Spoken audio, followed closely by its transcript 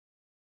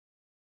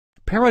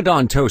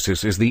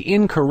Periodontosis is the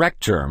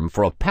incorrect term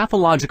for a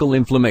pathological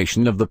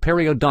inflammation of the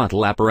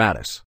periodontal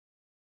apparatus.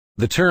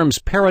 The terms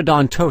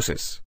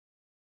periodontosis,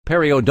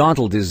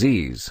 periodontal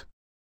disease,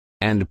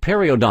 and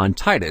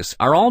periodontitis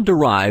are all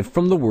derived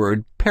from the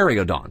word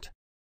periodont.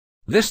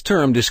 This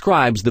term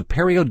describes the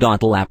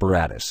periodontal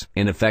apparatus,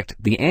 in effect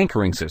the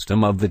anchoring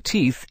system of the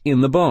teeth in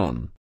the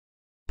bone.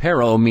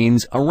 Pero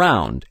means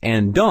around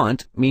and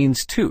dont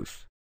means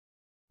tooth.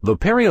 The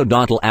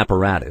periodontal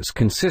apparatus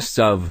consists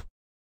of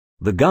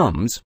the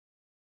gums,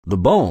 the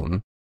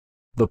bone,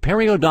 the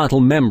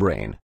periodontal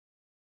membrane,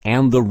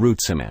 and the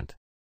root cement.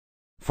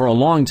 For a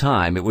long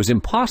time, it was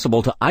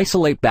impossible to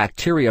isolate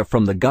bacteria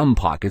from the gum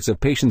pockets of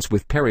patients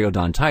with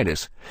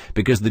periodontitis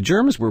because the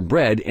germs were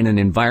bred in an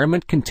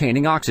environment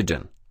containing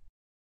oxygen.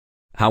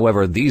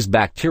 However, these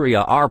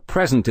bacteria are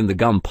present in the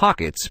gum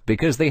pockets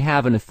because they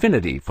have an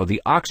affinity for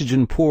the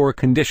oxygen-poor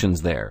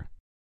conditions there.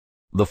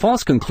 The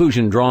false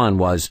conclusion drawn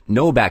was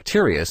no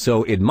bacteria,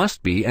 so it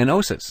must be an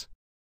osis.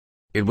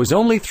 It was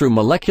only through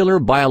molecular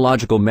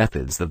biological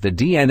methods that the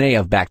DNA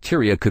of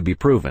bacteria could be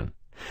proven.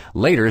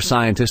 Later,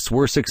 scientists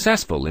were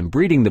successful in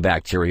breeding the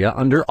bacteria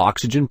under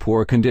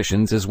oxygen-poor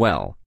conditions as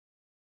well.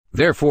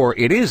 Therefore,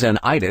 it is an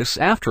itis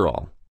after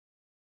all.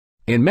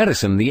 In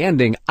medicine, the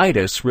ending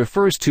itis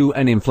refers to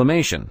an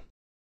inflammation,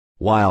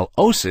 while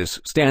osis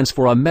stands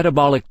for a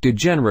metabolic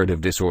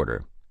degenerative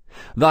disorder.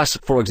 Thus,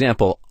 for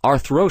example,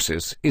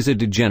 arthrosis is a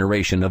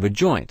degeneration of a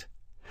joint.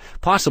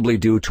 Possibly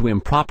due to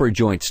improper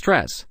joint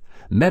stress,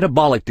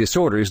 metabolic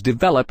disorders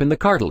develop in the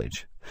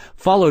cartilage,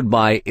 followed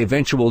by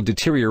eventual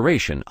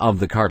deterioration of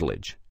the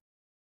cartilage.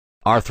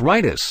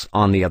 Arthritis,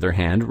 on the other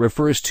hand,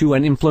 refers to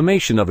an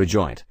inflammation of a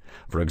joint,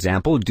 for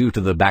example, due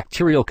to the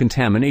bacterial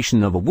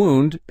contamination of a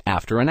wound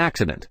after an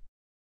accident.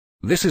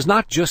 This is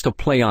not just a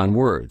play on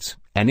words.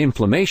 An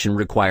inflammation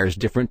requires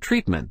different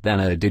treatment than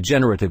a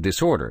degenerative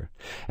disorder,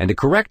 and a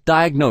correct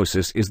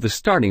diagnosis is the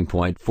starting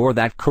point for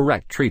that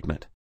correct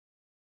treatment.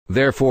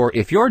 Therefore,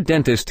 if your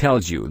dentist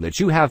tells you that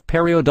you have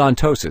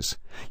periodontosis,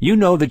 you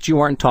know that you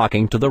aren't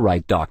talking to the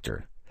right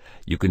doctor.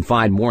 You can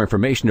find more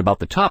information about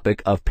the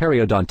topic of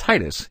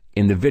periodontitis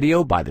in the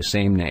video by the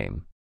same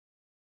name.